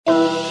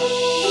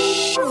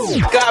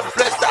God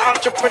bless the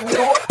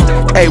entrepreneur.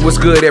 Hey, what's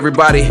good,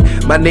 everybody?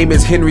 My name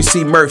is Henry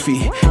C.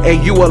 Murphy,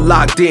 and you are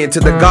locked in to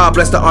the God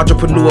Bless the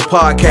Entrepreneur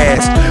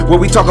podcast, where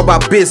we talk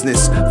about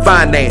business,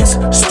 finance,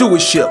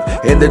 stewardship,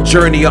 and the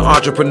journey of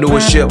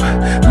entrepreneurship.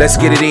 Let's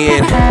get it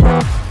in.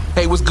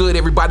 Hey, what's good,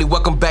 everybody?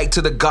 Welcome back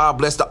to the God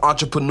Bless the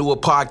Entrepreneur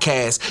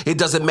podcast. It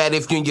doesn't matter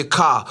if you're in your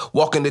car,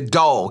 walking the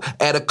dog,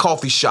 at a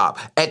coffee shop,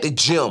 at the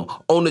gym,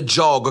 on the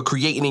jog, or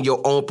creating in your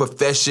own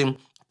profession.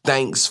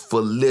 Thanks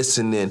for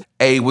listening.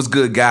 Hey, what's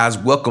good, guys?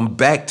 Welcome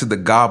back to the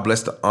God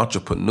Bless the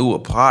Entrepreneur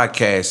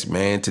podcast,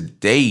 man.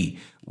 Today,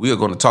 we are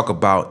going to talk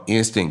about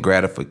instant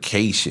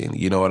gratification.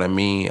 You know what I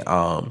mean?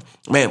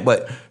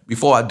 But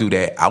before I do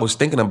that, I was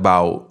thinking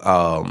about,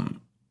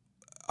 I'm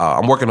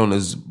working on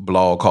this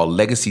blog called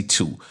Legacy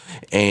 2.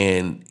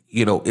 And,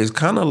 you know, it's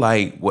kind of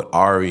like what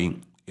Ari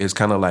is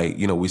kind of like,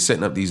 you know, we're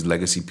setting up these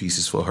legacy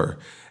pieces for her.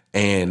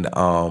 And,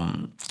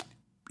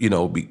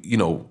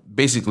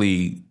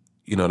 basically,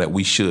 you know, that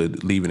we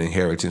should leave an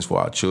inheritance for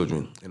our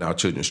children and our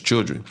children's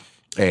children.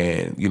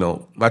 And, you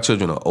know, my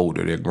children are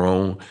older, they're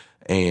grown,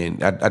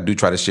 and I do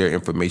try to share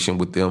information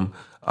with them.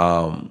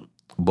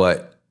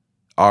 But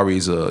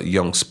Ari's a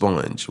young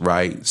sponge,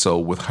 right? So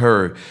with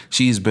her,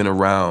 she's been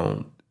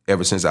around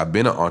ever since I've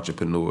been an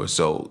entrepreneur.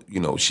 So, you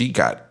know, she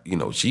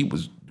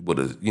was with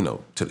us, you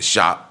know, to the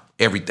shop,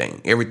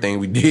 everything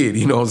we did,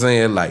 you know what I'm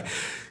saying? Like,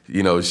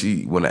 you know, as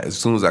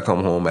soon as I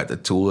come home at the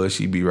tour,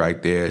 she'd be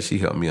right there. She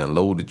helped me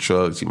unload the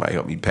truck. She might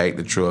help me pack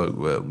the truck.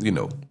 Well, you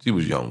know, she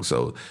was young,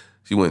 so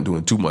she wasn't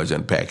doing too much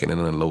unpacking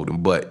and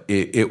unloading. But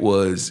it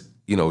was,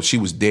 you know, she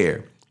was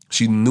there.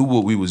 She knew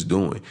what we was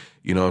doing.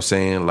 You know what I'm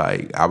saying?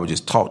 Like, I would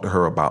just talk to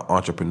her about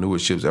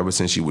entrepreneurships ever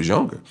since she was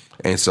younger.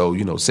 And so,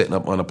 you know, setting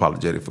up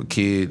Unapologetic for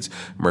Kids,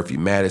 Murphy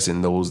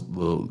Madison, those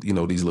little, you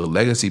know, these little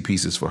legacy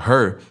pieces for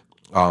her,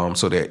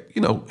 so that,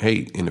 you know,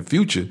 hey, in the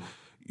future,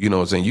 you know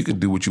what I'm saying, you can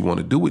do what you want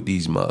to do with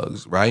these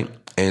mugs, right?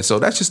 And so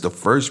that's just the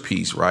first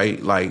piece,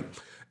 right? Like,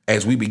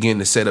 as we begin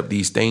to set up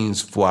these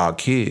things for our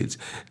kids,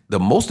 the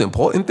most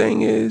important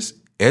thing is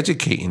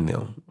educating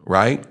them,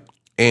 right?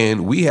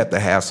 And we have to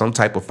have some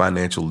type of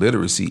financial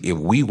literacy if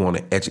we want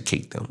to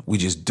educate them. We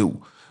just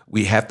do.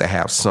 We have to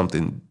have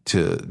something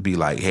to be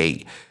like,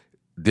 hey,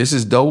 this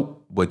is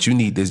dope, but you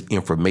need this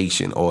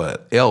information, or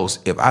else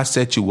if I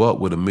set you up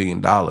with $1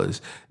 million,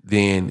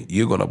 then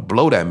you're going to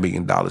blow that $1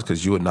 million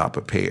because you're not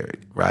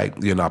prepared, right?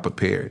 You're not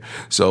prepared.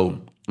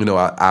 So, you know,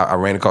 I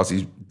ran across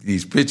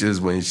these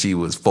pictures when she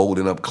was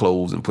folding up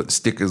clothes and putting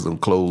stickers on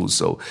clothes.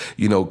 So,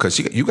 you know, because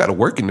you got to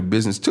work in the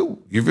business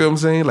too. You feel what I'm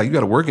saying? Like, you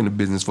got to work in the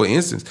business. For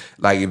instance,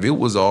 like if it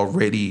was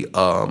already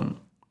a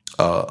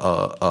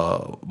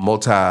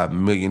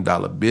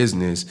multi-million-dollar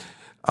business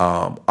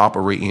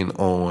operating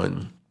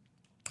on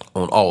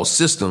all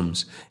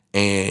systems,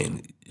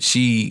 and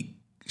she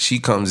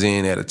comes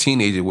in at a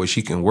teenager where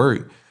she can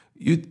work,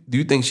 do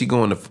you think she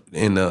going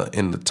in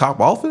the top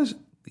office?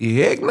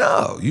 Heck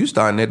no. You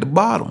starting at the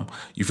bottom.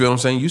 You feel what I'm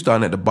saying? You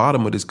starting at the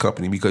bottom of this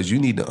company because you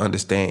need to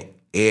understand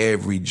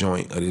every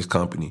joint of this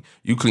company.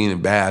 You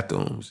cleaning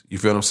bathrooms. You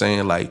feel what I'm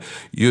saying? Like,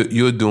 you're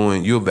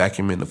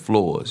vacuuming the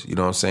floors. You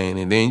know what I'm saying?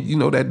 And then, you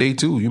know, that day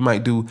too, you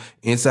might do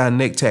inside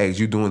neck tags.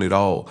 You're doing it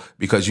all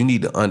because you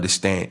need to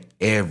understand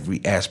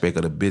every aspect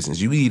of the business.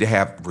 You need to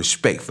have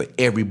respect for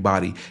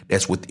everybody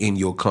that's within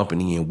your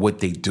company and what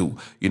they do.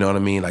 You know what I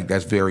mean? Like,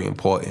 that's very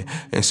important.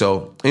 And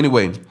so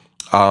anyway,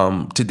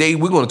 today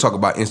we're going to talk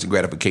about instant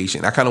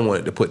gratification. I kind of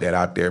wanted to put that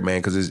out there, man,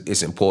 because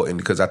it's important,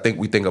 because I think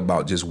we think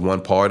about just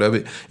one part of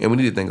it and we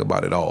need to think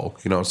about it all.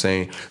 You know what I'm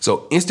saying?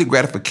 So instant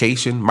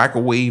gratification,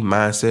 microwave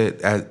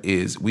mindset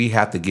is we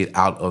have to get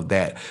out of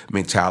that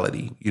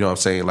mentality. You know what I'm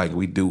saying? Like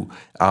we do.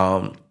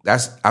 I'm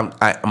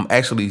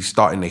actually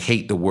starting to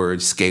hate the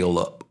word scale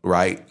up,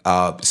 right?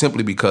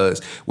 Simply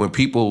because when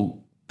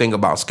people think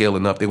about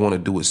scaling up, they want to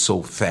do it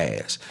so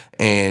fast,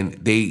 and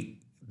they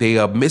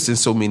are missing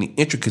so many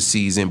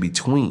intricacies in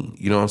between.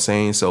 You know what I'm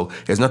saying? So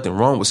there's nothing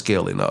wrong with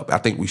scaling up. I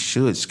think we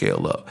should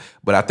scale up.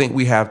 But I think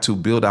we have to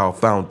build our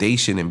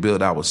foundation and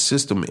build our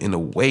system in a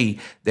way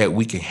that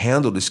we can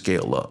handle the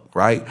scale up,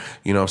 right?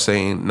 You know what I'm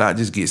saying? Not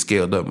just get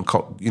scaled up and,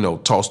 you know,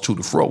 tossed to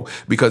the fro.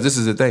 Because this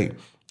is the thing.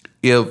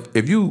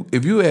 If you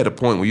at a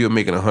point where you're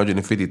making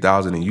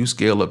 $150,000 and you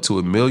scale up to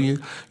 $1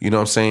 million, you know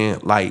what I'm saying?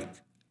 Like,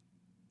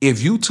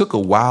 if you took a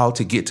while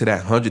to get to that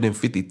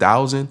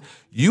 150,000,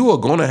 you are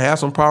going to have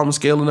some problems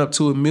scaling up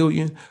to $1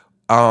 million.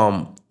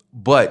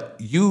 But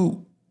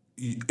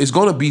it's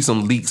going to be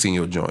some leaks in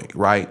your joint,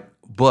 right?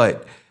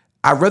 But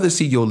I'd rather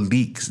see your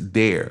leaks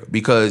there,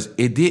 because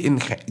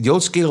your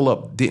scale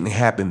up didn't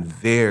happen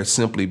there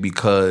simply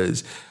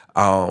because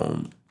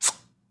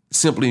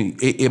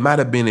it might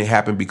have been it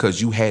happened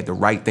because you had the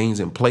right things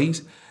in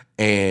place,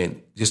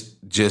 and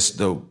just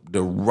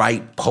the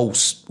right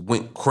post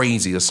went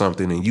crazy or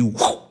something, and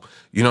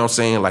you know what I'm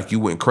saying? Like, you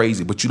went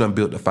crazy, but you done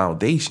built the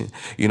foundation.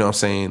 You know what I'm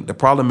saying? The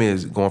problem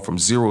is going from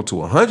 $0 to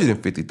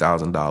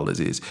 $150,000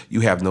 is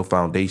you have no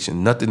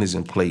foundation. Nothing is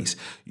in place.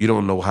 You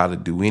don't know how to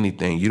do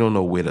anything. You don't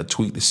know where to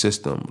tweak the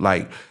system.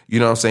 Like, you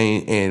know what I'm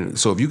saying? And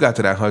so if you got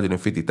to that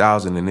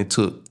 $150,000 and it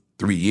took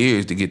 3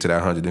 years to get to that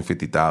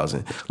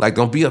 150,000. Like,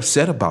 don't be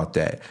upset about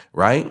that,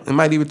 right? It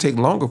might even take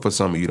longer for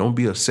some of you. Don't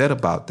be upset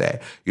about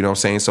that. You know what I'm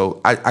saying?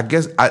 So I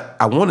guess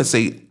I want to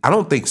say, I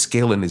don't think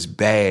scaling is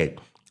bad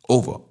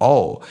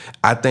overall.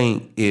 I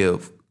think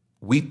if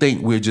we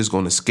think we're just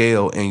going to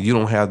scale and you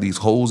don't have these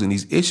holes and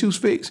these issues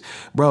fixed,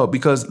 bro,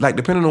 because like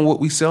depending on what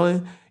we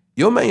selling,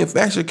 your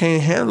manufacturer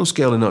can't handle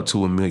scaling up to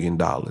 $1 million.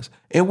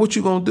 And what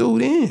you going to do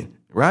then,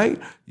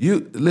 right?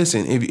 You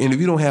listen, if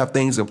you don't have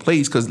things in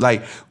place, because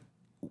like,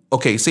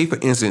 okay, say for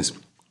instance,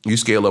 you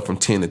scale up from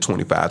 $10,000 to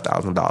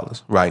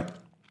 $25,000, right?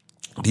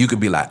 You could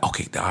be like,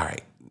 okay, all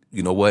right,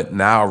 you know what?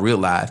 Now I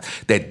realize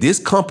that this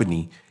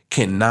company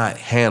cannot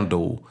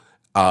handle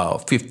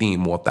 $15,000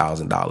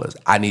 more.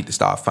 I need to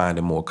start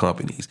finding more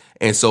companies.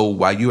 And so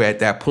while you're at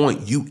that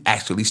point, you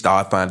actually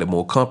start finding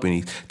more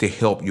companies to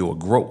help your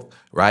growth,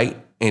 right?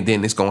 And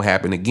then it's going to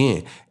happen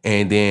again.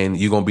 And then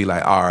you're going to be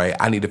like, all right,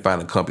 I need to find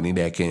a company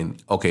that can,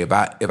 okay, if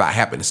I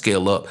happen to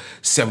scale up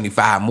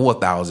 75 more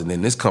thousand,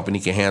 then this company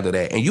can handle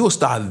that. And you'll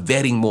start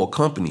vetting more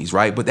companies,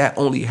 right? But that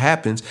only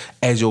happens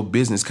as your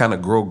business kind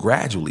of grow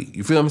gradually.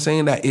 You feel what I'm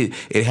saying? That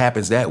it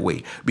happens that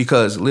way.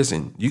 Because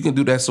listen, you can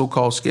do that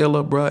so-called scale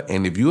up, bro.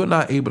 And if you're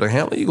not able to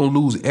handle it, you're going to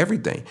lose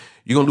everything.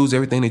 You're going to lose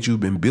everything that you've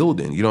been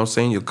building. You know what I'm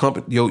saying? Your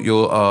company,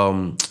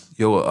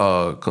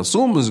 your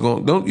consumers they're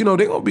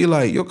gonna be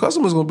like, your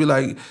customers gonna be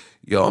like,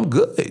 yo, I'm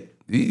good.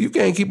 You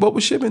can't keep up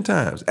with shipping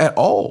times at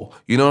all.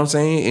 You know what I'm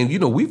saying?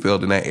 And we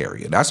failed in that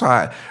area. That's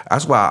why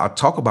I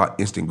talk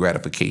about instant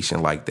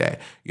gratification like that.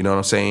 You know what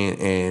I'm saying?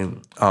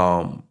 And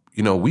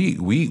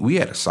we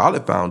had a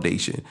solid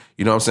foundation.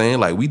 You know what I'm saying?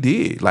 Like we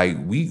did. Like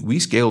we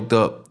scaled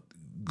up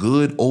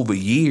good over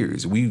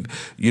years. We've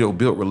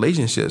built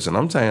relationships. And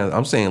I'm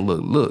saying,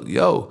 look,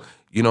 yo,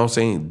 you know what I'm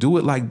saying? Do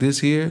it like this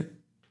here.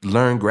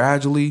 Learn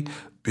gradually,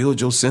 build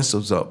your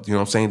systems up. You know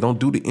what I'm saying? Don't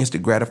do the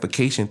instant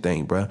gratification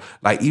thing, bro.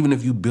 Like, even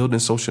if you build in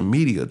social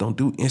media, don't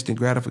do instant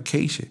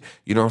gratification.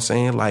 You know what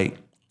I'm saying? Like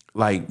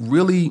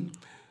really,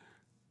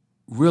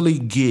 really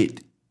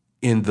get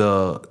in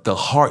the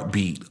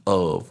heartbeat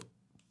of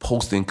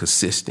posting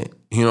consistent.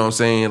 You know what I'm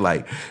saying?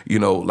 Like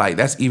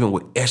that's even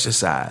with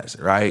exercise,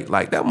 right?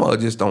 Like that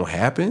mug just don't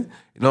happen.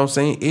 You know what I'm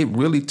saying? It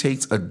really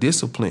takes a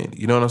discipline.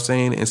 You know what I'm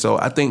saying? And so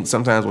I think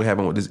sometimes what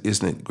happens with this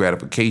instant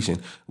gratification,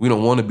 we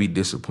don't want to be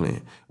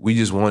disciplined. We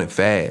just want it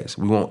fast.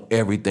 We want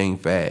everything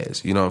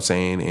fast. You know what I'm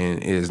saying? And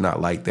it is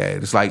not like that.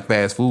 It's like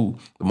fast food.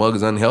 The mug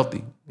is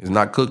unhealthy. It's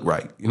not cooked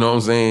right. You know what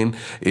I'm saying?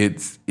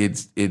 It's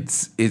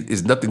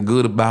nothing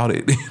good about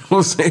it. You know what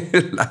I'm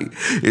saying? Like,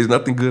 it's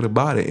nothing good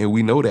about it. And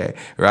we know that,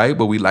 right?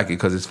 But we like it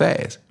because it's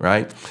fast,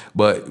 right?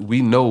 But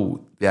we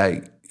know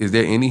that, is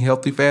there any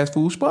healthy fast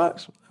food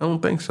spots? I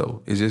don't think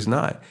so. It's just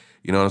not.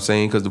 You know what I'm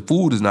saying? Because the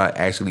food is not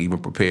actually even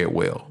prepared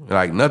well.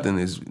 Like nothing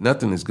is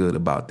good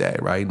about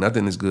that, right?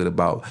 Nothing is good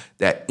about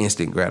that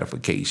instant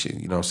gratification.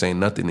 You know what I'm saying?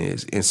 Nothing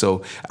is. And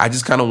so I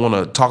just kind of want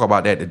to talk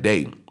about that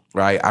today.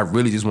 Right? I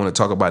really just want to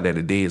talk about that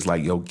today. It's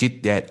like, yo,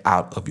 get that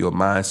out of your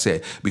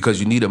mindset, because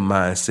you need a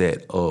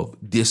mindset of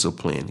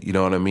discipline. You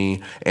know what I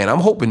mean? And I'm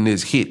hoping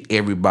this hit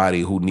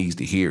everybody who needs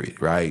to hear it,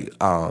 right?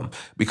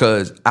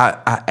 Because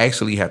I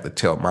actually have to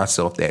tell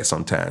myself that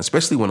sometimes,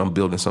 especially when I'm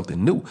building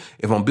something new.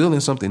 If I'm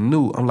building something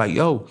new, I'm like,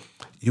 yo,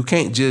 you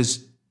can't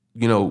just,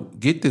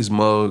 get this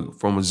mug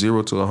from a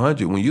 0 to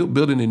 100. When you're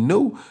building it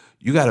new,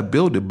 you got to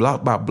build it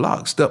block by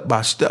block, step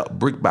by step,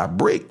 brick by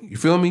brick. You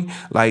feel me?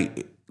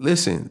 Like,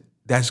 listen,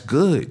 that's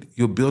good.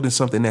 You're building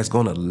something that's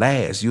going to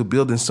last. You're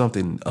building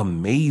something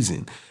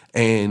amazing.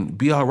 And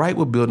be all right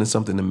with building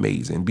something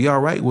amazing. Be all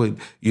right with,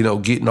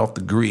 getting off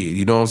the grid.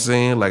 You know what I'm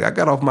saying? Like, I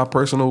got off my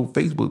personal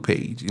Facebook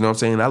page. You know what I'm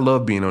saying? I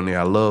love being on there.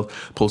 I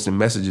love posting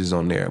messages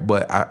on there.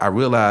 But I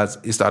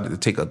realized it started to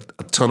take a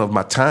ton of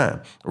my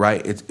time,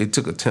 right? It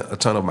took a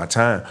ton of my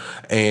time.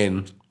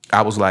 And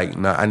I was like,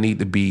 nah, I need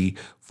to be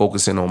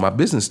focusing on my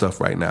business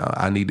stuff right now.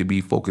 I need to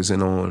be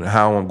focusing on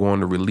how I'm going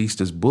to release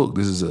this book.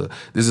 This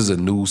is a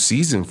new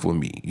season for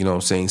me. You know what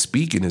I'm saying?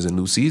 Speaking is a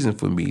new season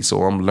for me.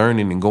 So I'm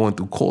learning and going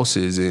through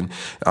courses, and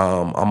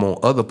I'm on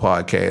other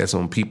podcasts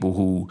on people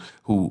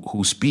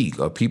who speak,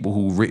 or people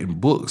who've written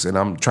books, and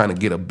I'm trying to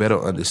get a better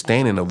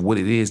understanding of what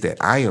it is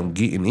that I am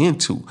getting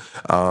into,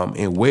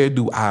 and where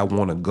do I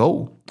want to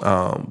go,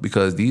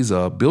 because these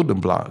are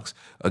building blocks.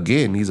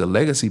 Again, these are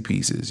legacy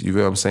pieces. You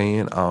feel what I'm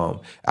saying?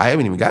 I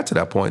haven't even got to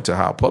that point to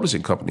how a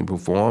publishing company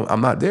perform. I'm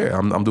not there.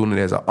 I'm doing it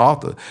as an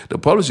author. The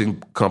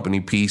publishing company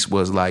piece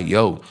was like,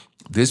 yo,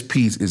 this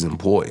piece is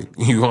important.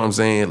 You know what I'm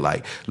saying?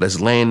 Like, let's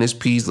land this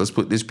piece. Let's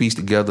put this piece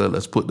together.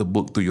 Let's put the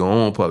book through your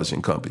own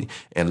publishing company,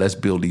 and let's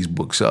build these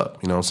books up.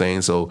 You know what I'm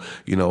saying? So,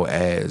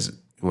 as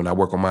when I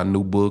work on my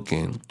new book,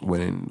 and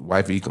when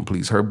Wifey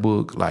completes her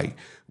book, like,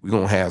 we're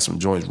going to have some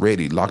joints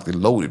ready, locked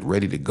and loaded,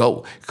 ready to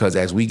go. Because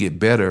as we get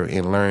better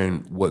and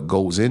learn what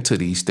goes into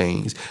these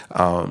things,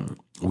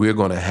 we're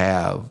going to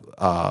have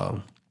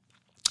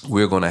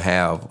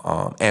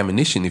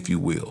ammunition, if you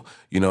will.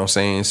 You know what I'm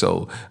saying?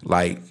 So,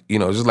 like,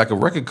 just like a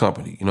record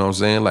company, you know what I'm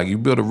saying? Like, you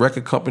build a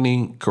record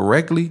company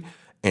correctly,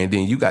 And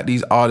then you got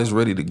these artists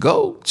ready to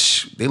go.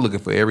 They looking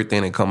for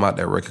everything that come out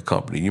that record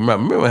company. You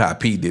remember how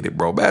P did it,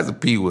 bro? Master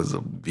P was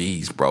a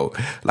beast, bro.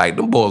 Like,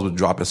 them boys was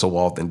dropping so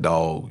often,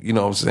 dog. You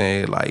know what I'm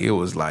saying? Like, it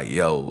was like,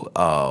 yo,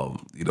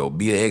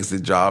 BX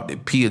had dropped,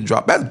 and P had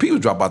dropped. Master P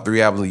would drop about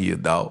 3 albums a year,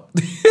 dog.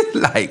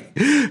 Like,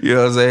 you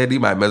know what I'm saying? He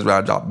might mess around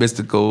and drop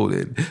Mystical,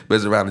 and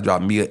mess around and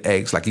drop Mia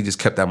X. Like, he just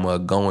kept that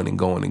mug going and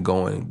going and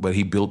going. But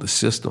he built a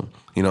system.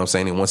 You know what I'm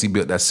saying? And once he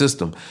built that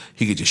system,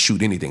 he could just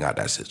shoot anything out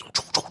that system.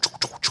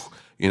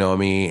 You know what I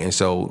mean? And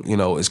so,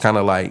 it's kind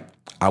of like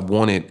I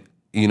wanted,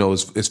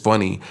 it's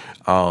funny,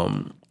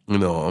 I'm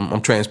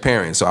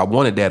transparent. So I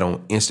wanted that on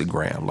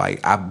Instagram.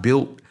 Like, I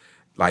built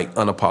like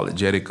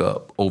Unapologetic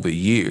up over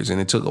years,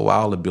 and it took a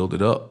while to build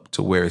it up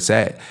to where it's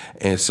at.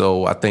 And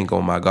so I think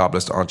on my God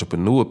Bless the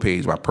Entrepreneur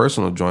page, my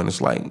personal joint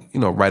is like,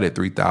 right at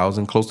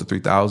 3,000, close to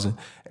 3,000.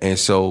 And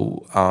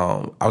so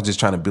I was just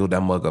trying to build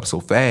that mug up so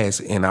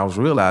fast. And I was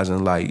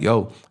realizing like,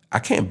 yo, I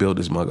can't build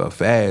this mug up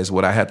fast.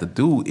 What I have to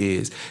do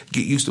is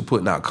get used to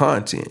putting out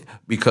content,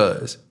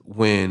 because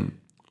when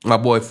my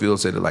boy Phil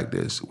said it like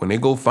this, when they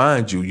go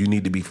find you, you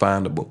need to be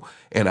findable.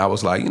 And I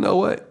was like, you know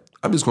what?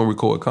 I'm just going to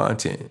record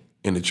content.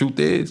 And the truth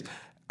is,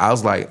 I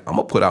was like, I'm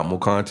going to put out more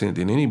content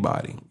than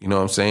anybody. You know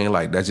what I'm saying?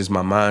 Like, that's just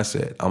my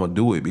mindset. I'm going to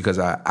do it because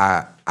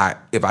I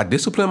if I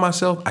discipline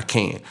myself, I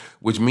can,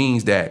 which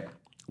means that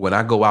when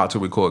I go out to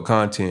record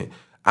content,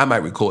 I might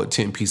record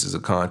 10 pieces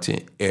of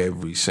content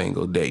every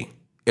single day.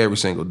 Every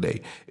single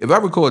day. If I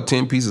record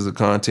 10 pieces of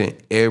content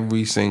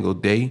every single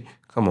day,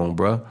 come on,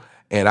 bro.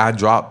 And I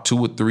drop 2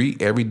 or 3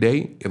 every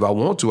day. If I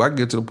want to, I can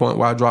get to the point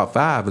where I drop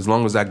 5 as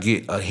long as I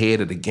get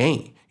ahead of the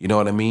game. You know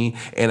what I mean?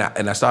 And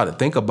I started to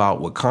think about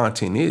what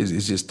content is.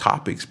 It's just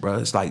topics, bro.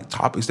 It's like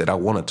topics that I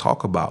want to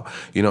talk about.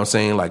 You know what I'm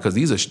saying? Like, because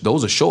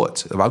those are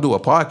shorts. If I do a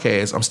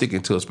podcast, I'm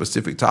sticking to a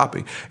specific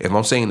topic. If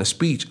I'm saying a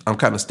speech, I'm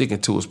kind of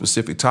sticking to a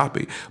specific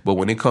topic. But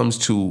when it comes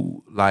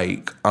to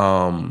like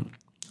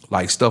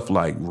stuff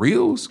like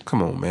reels,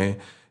 come on, man.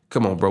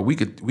 Come on, bro. We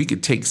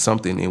could take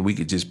something and we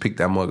could just pick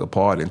that mug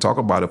apart and talk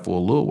about it for a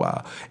little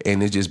while.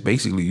 And it's just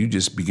basically you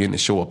just begin to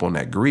show up on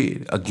that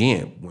grid.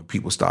 Again, when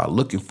people start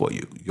looking for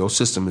you, your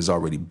system is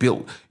already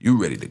built.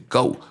 You ready to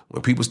go.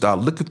 When people start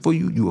looking for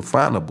you, you are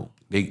findable.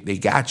 They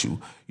got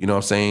you. You know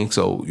what I'm saying?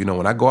 So,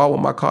 when I go out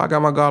with my car, I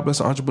got my God Bless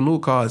the Entrepreneur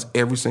cards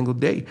every single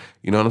day.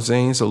 You know what I'm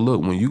saying? So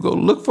look, when you go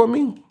look for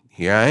me,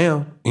 here I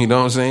am. You know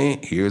what I'm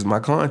saying? Here's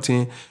my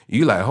content.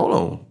 You like, hold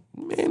on.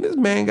 Man, this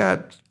man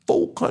got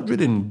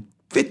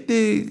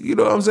 450, you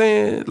know what I'm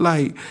saying?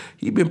 Like,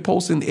 he been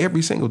posting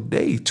every single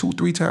day,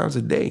 2-3 times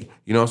a day.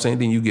 You know what I'm saying?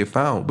 Then you get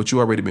found, but you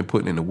already been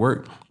putting in the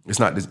work. It's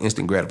not this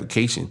instant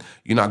gratification.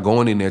 You're not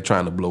going in there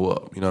trying to blow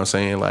up. You know what I'm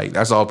saying? Like,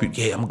 that's all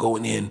people, I'm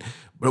going in,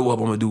 blow up,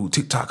 I'm going to do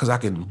TikTok because I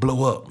can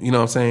blow up. You know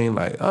what I'm saying?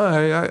 Like, all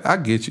right, I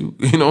get you.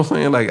 You know what I'm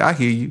saying? Like, I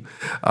hear you.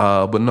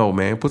 But no,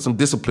 man, put some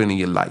discipline in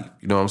your life.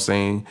 You know what I'm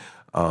saying?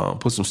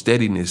 Put some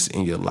steadiness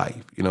in your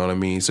life, you know what I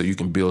mean? So you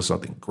can build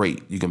something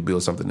great. You can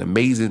build something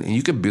amazing, and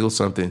you can build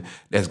something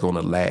that's going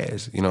to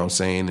last, you know what I'm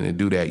saying? And to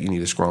do that, you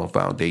need a strong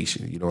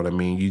foundation, you know what I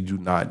mean? You do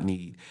not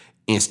need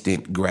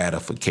instant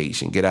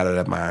gratification. Get out of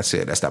that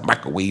mindset. That's that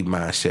microwave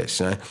mindset,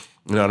 son.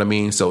 You know what I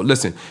mean? So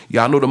listen,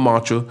 y'all know the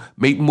mantra,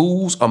 make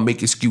moves or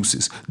make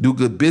excuses. Do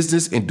good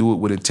business and do it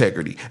with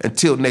integrity.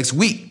 Until next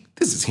week,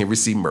 this is Henry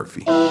C.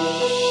 Murphy. God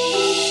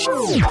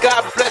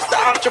bless the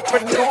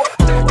entrepreneur.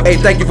 Hey,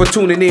 thank you for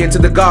tuning in to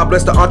the God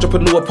Bless the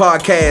Entrepreneur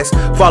podcast.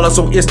 Follow us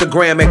on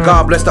Instagram at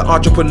God Bless the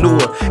Entrepreneur.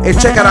 And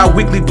check out our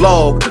weekly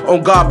blog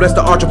on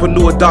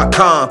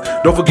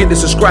GodBlessTheEntrepreneur.com. Don't forget to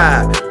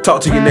subscribe.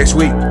 Talk to you next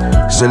week.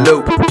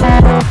 Salute.